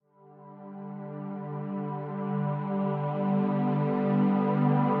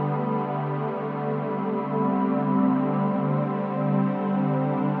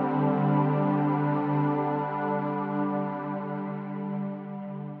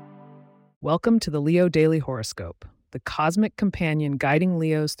Welcome to the Leo Daily Horoscope, the cosmic companion guiding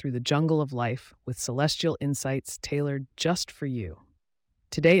Leos through the jungle of life with celestial insights tailored just for you.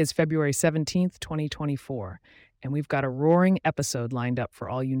 Today is February 17th, 2024, and we've got a roaring episode lined up for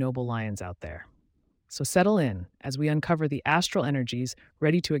all you noble lions out there. So settle in as we uncover the astral energies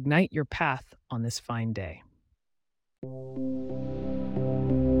ready to ignite your path on this fine day.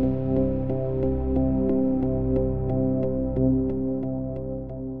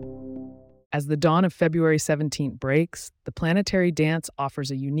 As the dawn of February 17th breaks, the planetary dance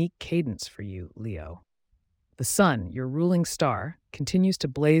offers a unique cadence for you, Leo. The sun, your ruling star, continues to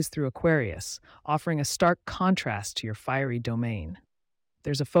blaze through Aquarius, offering a stark contrast to your fiery domain.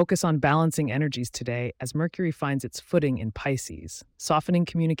 There's a focus on balancing energies today as Mercury finds its footing in Pisces, softening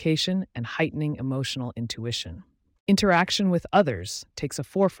communication and heightening emotional intuition. Interaction with others takes a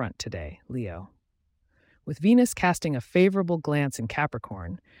forefront today, Leo. With Venus casting a favorable glance in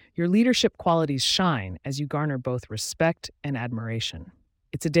Capricorn, your leadership qualities shine as you garner both respect and admiration.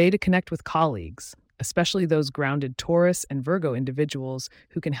 It's a day to connect with colleagues, especially those grounded Taurus and Virgo individuals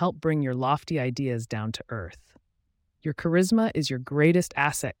who can help bring your lofty ideas down to earth. Your charisma is your greatest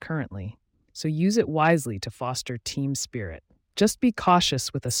asset currently, so use it wisely to foster team spirit. Just be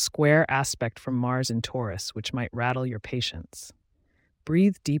cautious with a square aspect from Mars in Taurus, which might rattle your patience.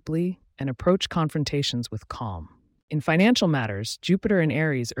 Breathe deeply and approach confrontations with calm. In financial matters, Jupiter in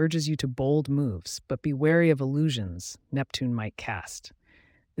Aries urges you to bold moves, but be wary of illusions Neptune might cast.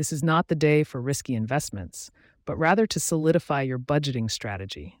 This is not the day for risky investments, but rather to solidify your budgeting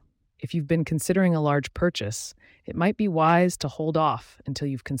strategy. If you've been considering a large purchase, it might be wise to hold off until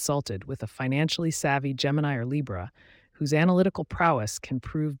you've consulted with a financially savvy Gemini or Libra whose analytical prowess can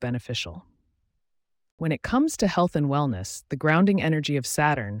prove beneficial. When it comes to health and wellness, the grounding energy of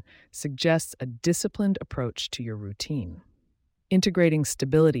Saturn suggests a disciplined approach to your routine. Integrating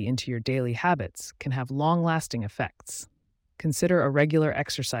stability into your daily habits can have long-lasting effects. Consider a regular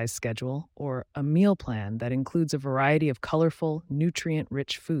exercise schedule or a meal plan that includes a variety of colorful,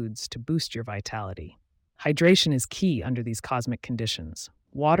 nutrient-rich foods to boost your vitality. Hydration is key under these cosmic conditions.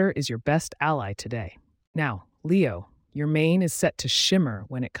 Water is your best ally today. Now, Leo, your mane is set to shimmer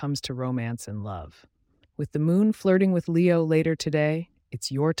when it comes to romance and love. With the moon flirting with Leo later today,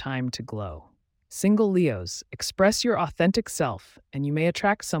 it's your time to glow. Single Leos, express your authentic self, and you may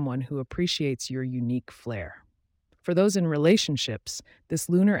attract someone who appreciates your unique flair. For those in relationships, this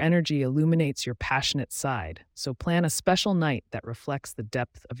lunar energy illuminates your passionate side, so plan a special night that reflects the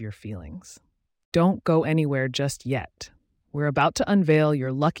depth of your feelings. Don't go anywhere just yet. We're about to unveil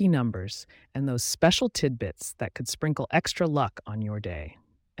your lucky numbers and those special tidbits that could sprinkle extra luck on your day.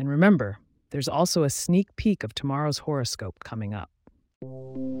 And remember, there's also a sneak peek of tomorrow's horoscope coming up.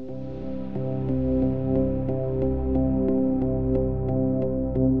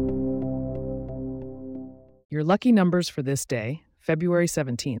 Your lucky numbers for this day, February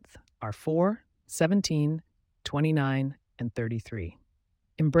 17th, are 4, 17, 29, and 33.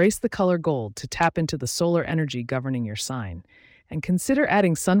 Embrace the color gold to tap into the solar energy governing your sign, and consider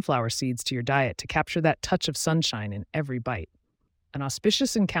adding sunflower seeds to your diet to capture that touch of sunshine in every bite. An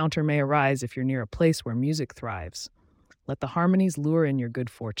auspicious encounter may arise if you're near a place where music thrives. Let the harmonies lure in your good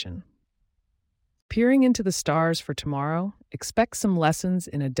fortune. Peering into the stars for tomorrow, expect some lessons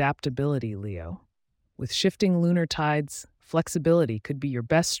in adaptability, Leo. With shifting lunar tides, flexibility could be your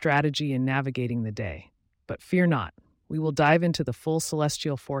best strategy in navigating the day. But fear not, we will dive into the full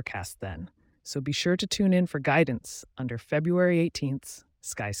celestial forecast then, so be sure to tune in for guidance under February 18th's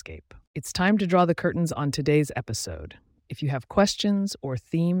Skyscape. It's time to draw the curtains on today's episode. If you have questions or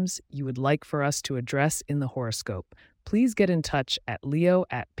themes you would like for us to address in the horoscope, please get in touch at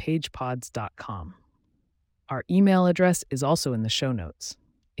leo@pagepods.com. Our email address is also in the show notes.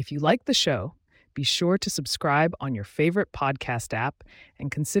 If you like the show, be sure to subscribe on your favorite podcast app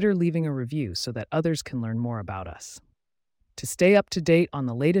and consider leaving a review so that others can learn more about us. To stay up to date on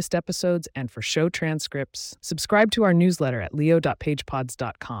the latest episodes and for show transcripts, subscribe to our newsletter at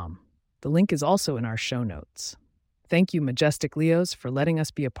leo.pagepods.com. The link is also in our show notes. Thank you, majestic Leos, for letting us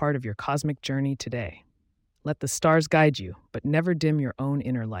be a part of your cosmic journey today. Let the stars guide you, but never dim your own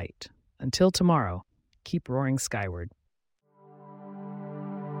inner light. Until tomorrow, keep roaring skyward.